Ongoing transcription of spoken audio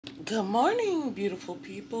Good morning, beautiful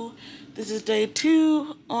people. This is day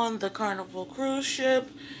 2 on the Carnival cruise ship.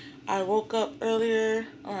 I woke up earlier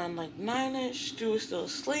around like 9ish. Stu was still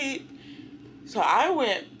asleep. So I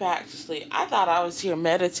went back to sleep. I thought I was here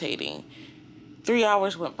meditating. 3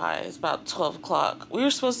 hours went by. It's about 12 o'clock. We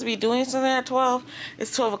were supposed to be doing something at 12.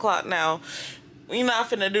 It's 12 o'clock now. We're not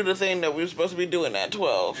finna do the thing that we were supposed to be doing at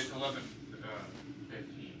 12. It's 11:15.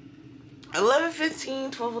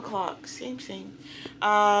 11:15, 12 o'clock, same.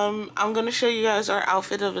 I'm gonna show you guys our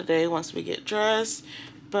outfit of the day once we get dressed.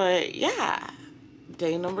 But yeah,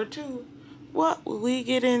 day number 2. What will we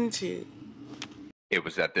get into? It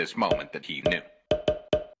was at this moment that he knew.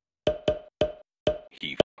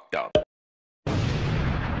 He fucked up.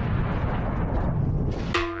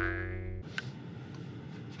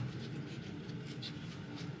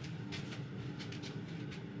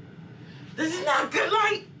 This is not good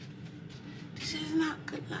light. This is not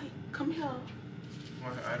good light. Come here.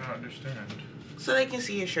 Well, I don't understand. So they can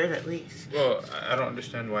see your shirt at least. Well, I don't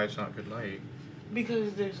understand why it's not good light.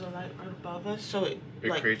 Because there's a light right above us, so it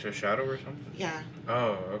like, creates a shadow or something? Yeah.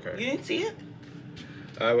 Oh, okay. You didn't see it?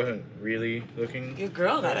 I wasn't really looking. Your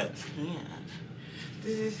girl got a tan.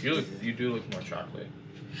 You do look more chocolate.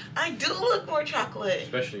 I do look more chocolate.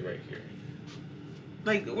 Especially right here.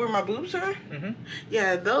 Like where my boobs are? Mm-hmm.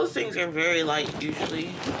 Yeah, those things are very light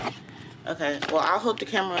usually. Okay, well, I'll hold the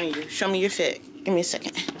camera on you. Show me your fit. Give me a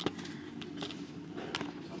second.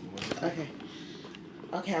 Okay.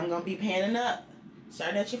 Okay, I'm gonna be panning up.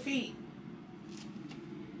 Start at your feet.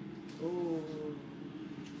 Ooh.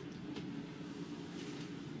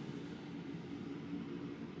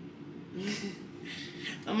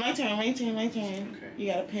 Oh, my turn. Okay. You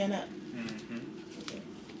gotta pan up. Mm-hmm. Okay.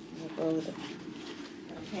 Go over the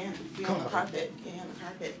pan. Get on the carpet. Get on the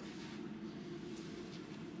carpet.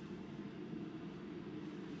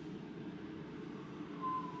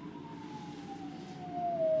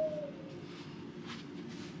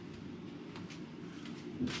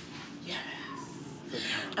 Yes.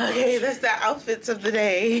 Okay, that's the outfits of the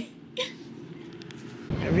day.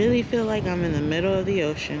 I really feel like I'm in the middle of the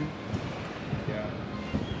ocean. Yeah.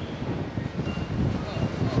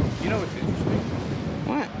 You know what's interesting?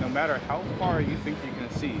 What? No matter how far you think you can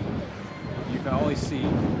see, you can only see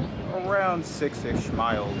around 6-ish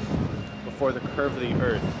miles before the curve of the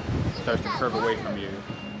earth starts to curve away from you.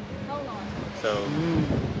 So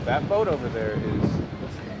that boat over there is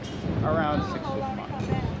around 6-ish miles.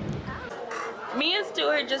 Me and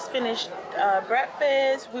Stuart just finished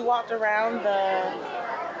breakfast. We walked around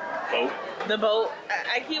the boat.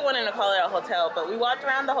 I keep wanting to call it a hotel, but we walked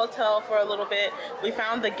around the hotel for a little bit. We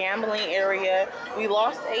found the gambling area. We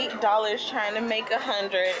lost $8 trying to make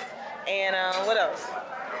 100. And what else?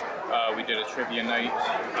 We did a trivia night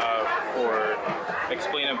for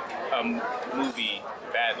Explain a Movie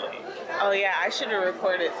Badly. Oh yeah, I should have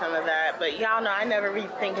recorded some of that, but y'all know I never be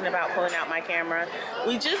thinking about pulling out my camera.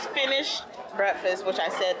 We just finished breakfast, which I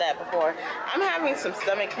said that before. I'm having some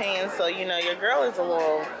stomach pains, so you know your girl is a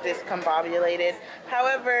little discombobulated.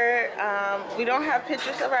 However, we don't have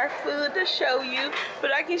pictures of our food to show you,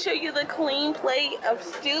 but I can show you the clean plate of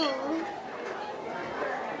stew.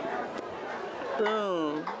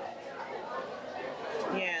 Boom.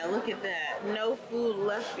 Yeah, look at that. No food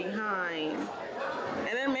left behind.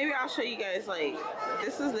 And then maybe I'll show you guys, like,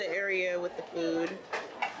 this is the area with the food.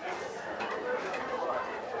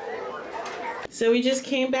 So we just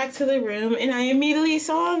came back to the room and I immediately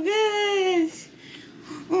saw this.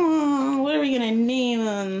 Oh, what are we gonna name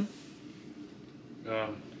him?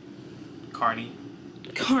 Carney.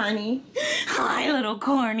 Carney. Hi, little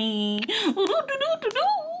Carney.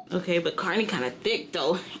 Okay, but Carney kind of thick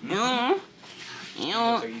though.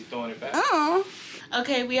 So he's throwing it back. Oh.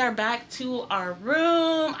 Okay, we are back to our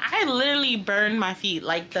room. I literally burned my feet.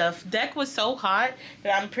 Like, the deck was so hot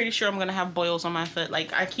that I'm pretty sure I'm gonna have boils on my foot.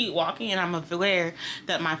 Like, I keep walking and I'm aware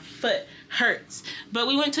that my foot hurts. But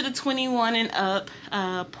we went to the 21 and up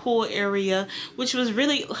pool area, which was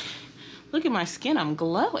really... Look at my skin, I'm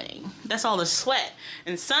glowing. That's all the sweat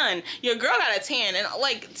and sun. Your girl got a tan, and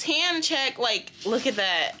like, tan check, like, look at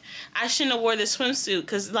that. I shouldn't have wore this swimsuit,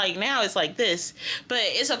 because like now it's like this. But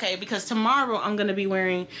it's okay, because tomorrow I'm gonna be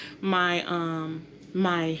wearing my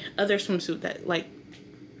my other swimsuit that like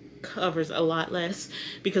covers a lot less,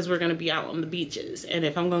 because we're gonna be out on the beaches. And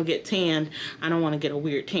if I'm gonna get tanned, I don't wanna get a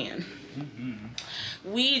weird tan.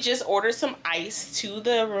 We just ordered some ice to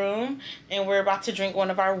the room and we're about to drink one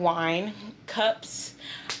of our wine cups,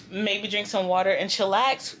 maybe drink some water and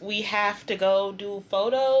chillax. We have to go do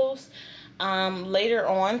photos later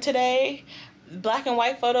on today. Black and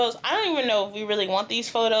white photos. I don't even know if we really want these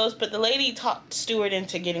photos, but the lady talked Stuart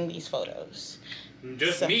into getting these photos.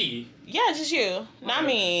 Just me? Yeah, just you, not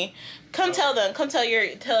me. Come tell them. Come tell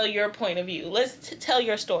your point of view. Let's tell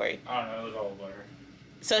your story. I don't know. It was all blur.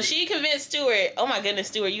 So she convinced Stuart. Oh my goodness,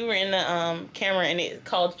 Stuart, you were in the camera and it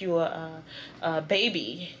called you a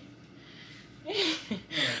baby.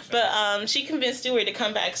 But she convinced Stuart to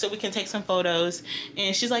come back so we can take some photos,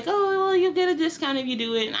 and she's like, oh well, you'll get a discount if you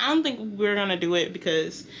do it. And I don't think we're gonna do it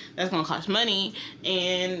because that's gonna cost money,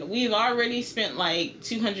 and we've already spent like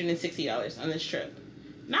 $260 on this trip.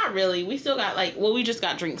 Not really, we still got like, well, we just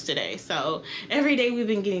got drinks today, so every day we've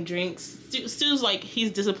been getting drinks. Stu's like,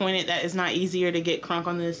 he's disappointed that it's not easier to get crunk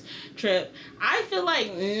on this trip. I feel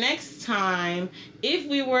like next time, if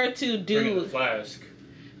we were to do bring a flask.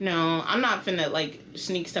 No, I'm not finna like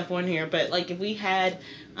sneak stuff on here, but like if we had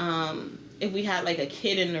like a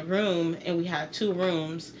kid in the room and we had 2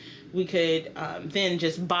 rooms, we could then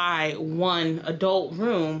just buy 1 adult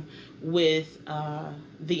room with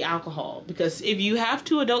the alcohol, because if you have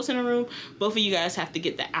 2 adults in a room, both of you guys have to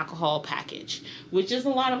get the alcohol package, which is a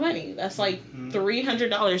lot of money. That's like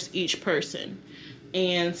 $300 each person.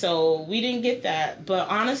 And so we didn't get that, but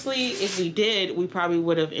honestly, if we did, we probably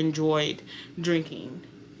would have enjoyed drinking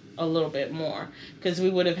a little bit more, because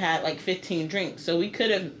we would have had like 15 drinks, so we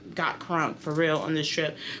could have got crunk for real on this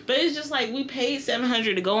trip. But it's just like, we paid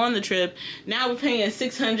 $700 to go on the trip, now we're paying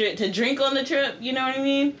 $600 to drink on the trip, you know what I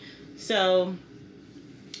mean? So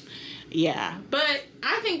yeah, but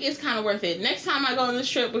I think it's kind of worth it. Next time I go on this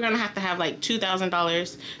trip, we're gonna have like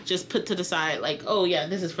 $2,000 just put to the side, like, oh yeah,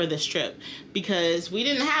 this is for this trip, because we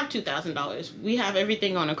didn't have $2,000. We have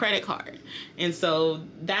everything on a credit card, and so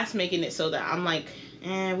that's making it so that I'm like,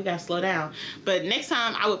 we gotta slow down. But next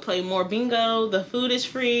time I would play more bingo. The food is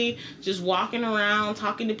free. Just walking around,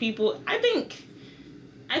 talking to people. I think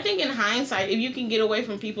in hindsight, if you can get away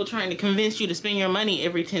from people trying to convince you to spend your money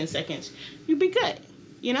every 10 seconds, you'd be good.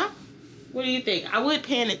 You know? What do you think? I would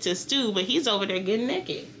pan it to Stu, but he's over there getting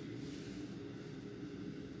naked.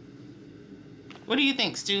 What do you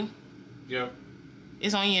think, Stu? Yep.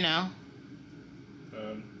 It's on you now.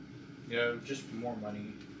 Yeah, just more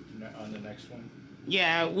money on the next one.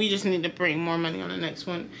 Yeah, we just need to bring more money on the next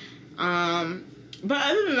one. But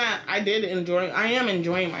other than that, I am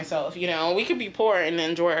enjoying myself, you know. We could be poor and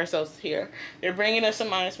enjoy ourselves here. They're bringing us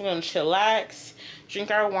some ice. We're going to chillax,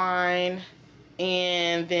 drink our wine,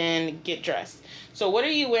 and then get dressed. So what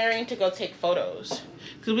are you wearing to go take photos?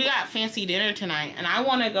 Because we got fancy dinner tonight, and I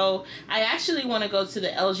actually want to go to the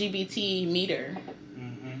LGBT meter.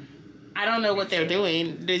 I don't know what they're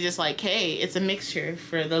doing. They're just like, hey, it's a mixture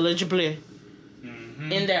for the Le Bleu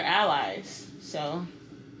and their allies. So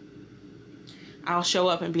I'll show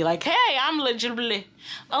up and be like, hey, I'm Le Bleu.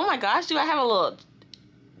 Oh my gosh, do I have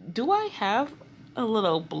a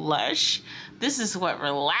little blush? This is what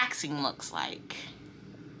relaxing looks like.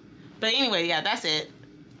 But anyway, yeah, that's it.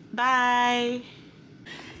 Bye.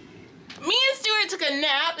 Me and Stuart took a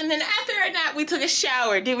nap, and then after a nap, we took a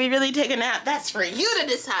shower. Did we really take a nap? That's for you to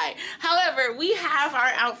decide. However, we have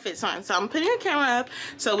our outfits on, so I'm putting the camera up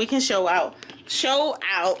so we can show out. Okay,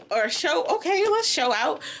 let's show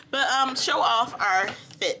out. But show off our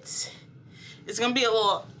fits. It's gonna be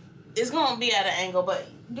at an angle, but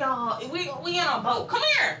y'all, we in a boat. Come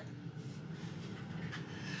here.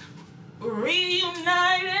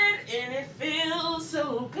 Reunited, and it feels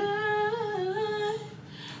so good.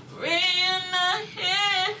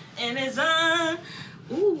 Reunited, and it's on.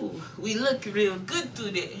 Ooh, we look real good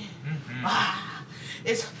today. Ah,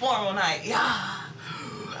 it's formal night. Yeah.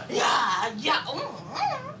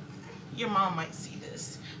 Your mom might see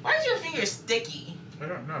this. Why is your finger sticky? I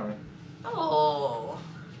don't know. Oh.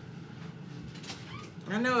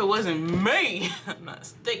 I know it wasn't me. I'm not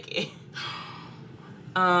sticky.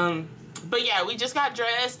 But yeah, we just got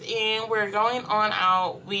dressed and we're going on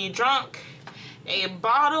out. We drunk a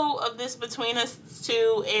bottle of this between us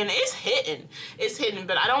two, and it's hitting,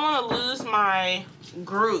 but I don't want to lose my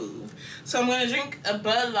groove. So I'm going to drink a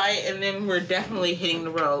Bud Light, and then we're definitely hitting the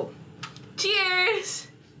road. Cheers!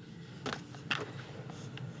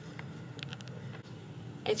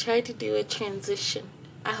 I tried to do a transition.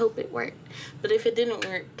 I hope it worked. But if it didn't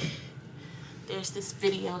work, there's this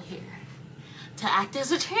video here to act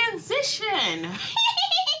as a transition.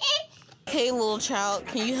 Hey, little child,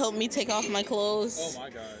 can you help me take off my clothes? Oh my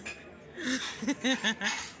god.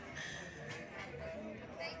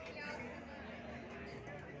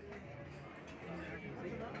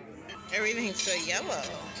 Everything's so yellow.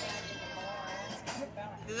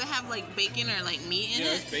 Does it have like bacon or like meat in it?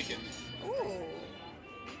 Yeah, it's bacon. Ooh.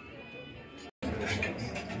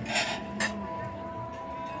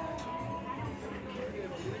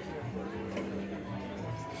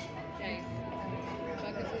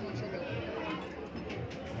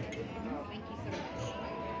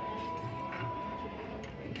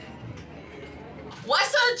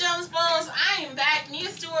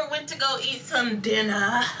 to go eat some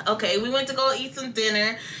dinner. Okay, we went to go eat some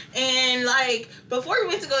dinner. And, like, before we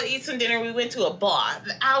went to go eat some dinner, we went to a bar,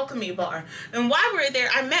 the Alchemy Bar. And while we were there,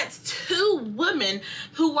 I met 2 women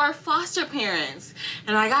who were foster parents.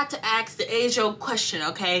 And I got to ask the age-old question,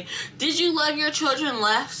 okay? Did you love your children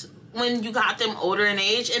less when you got them older in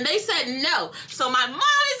age? And they said no. So my mom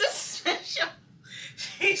is a special.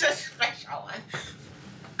 She's a special one.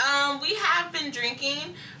 We have been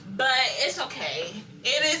drinking, but it's okay.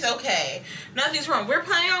 It is okay. Nothing's wrong. We're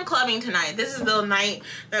planning on clubbing tonight. This is the night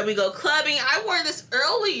that we go clubbing. I wore this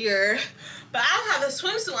earlier, but I don't have the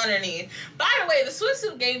swimsuit underneath. By the way, the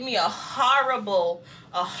swimsuit gave me a horrible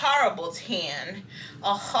tan.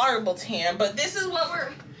 A horrible tan. But this is what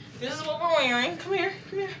we're wearing. Come here,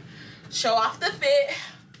 come here. Show off the fit.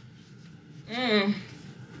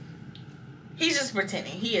 He's just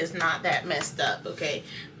pretending. He is not that messed up, okay?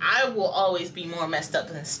 I will always be more messed up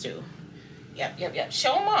than Stu. Yep.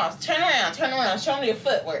 Show him off. Turn around. Show him your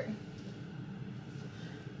footwork.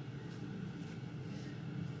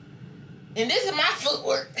 And this is my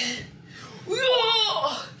footwork.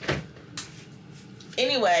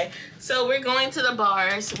 Anyway, so we're going to the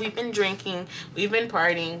bars. We've been drinking. We've been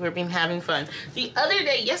partying. We've been having fun. The other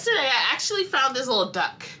day, yesterday, I actually found this little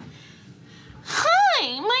duck. Hi,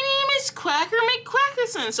 my name is Quacker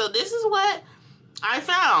McQuackerson. So this is what I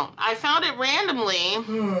found. I found it randomly.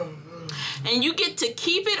 And you get to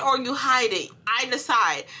keep it or you hide it. I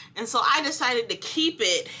decide. And so I decided to keep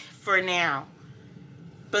it for now.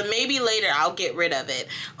 But maybe later I'll get rid of it.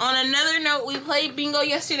 On another note, we played bingo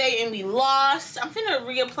yesterday and we lost. I'm finna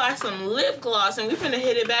reapply some lip gloss and we finna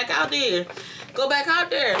hit it back out there. Go back out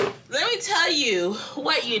there. Let me tell you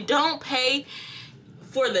what you don't pay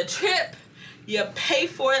for the trip. You pay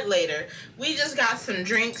for it later. We just got some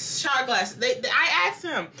drinks, shot glasses. I asked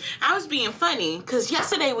him. I was being funny because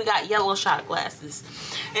yesterday we got yellow shot glasses.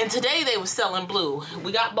 And today they were selling blue.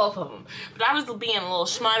 We got both of them. But I was being a little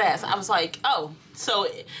smart ass. I was like, oh, so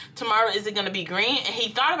tomorrow is it going to be green? And he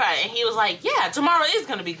thought about it and he was like, yeah, tomorrow is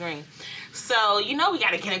going to be green. So, you know, we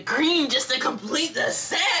got to get a green just to complete the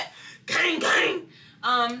set. Gang,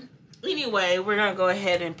 gang. Anyway, we're going to go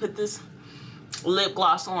ahead and put this lip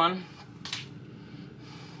gloss on.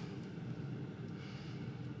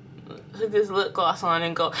 Put this lip gloss on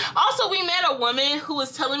and go. Also, we met a woman who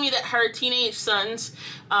was telling me that her teenage sons,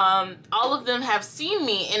 all of them have seen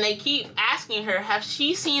me, and they keep asking her, have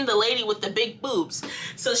she seen the lady with the big boobs?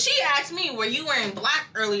 So she asked me, were you wearing black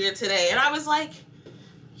earlier today? And I was like,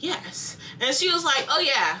 yes. And she was like, oh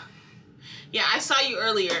yeah. Yeah, I saw you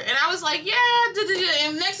earlier. And I was like, yeah,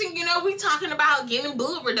 and next thing you know, we talking about getting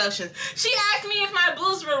boob reductions. She asked me if my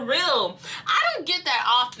boobs were real. I don't get that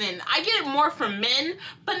often. I get it more from men,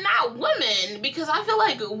 but not women, because I feel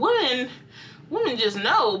like women just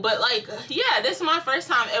know. But like, yeah, this is my first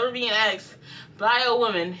time ever being asked by a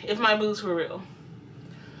woman if my boobs were real.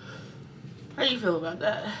 How do you feel about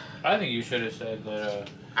that? I think you should have said that.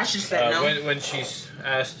 I should have said no. When she's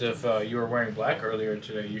asked if you were wearing black earlier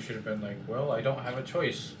today, you should have been like, well, I don't have a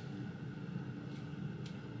choice.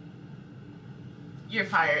 You're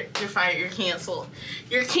fired. You're fired. You're canceled.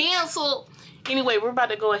 You're canceled. Anyway, we're about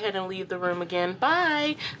to go ahead and leave the room again.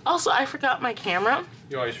 Bye. Also, I forgot my camera.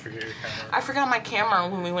 You always forget your camera. I forgot my camera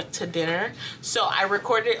when we went to dinner. So I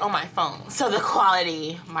recorded it on my phone. So the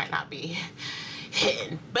quality might not be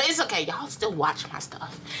hidden. But it's okay. Y'all still watch my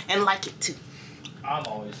stuff and like it too. I'm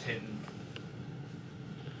always hidden.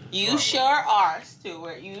 You sure are,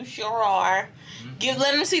 Stuart. You sure are. Mm-hmm.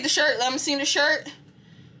 Let them see the shirt. Let them see the shirt.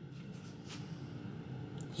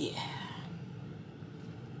 Yeah.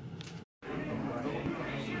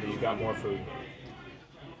 You got more food.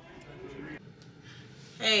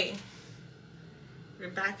 Hey.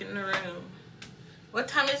 We're back in the room. What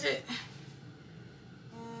time is it?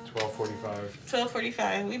 12:45.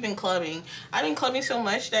 12:45. We've been clubbing. I've been clubbing so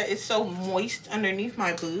much that it's so moist underneath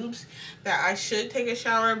my boobs that I should take a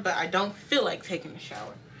shower, but I don't feel like taking a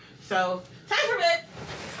shower. So, time for bed.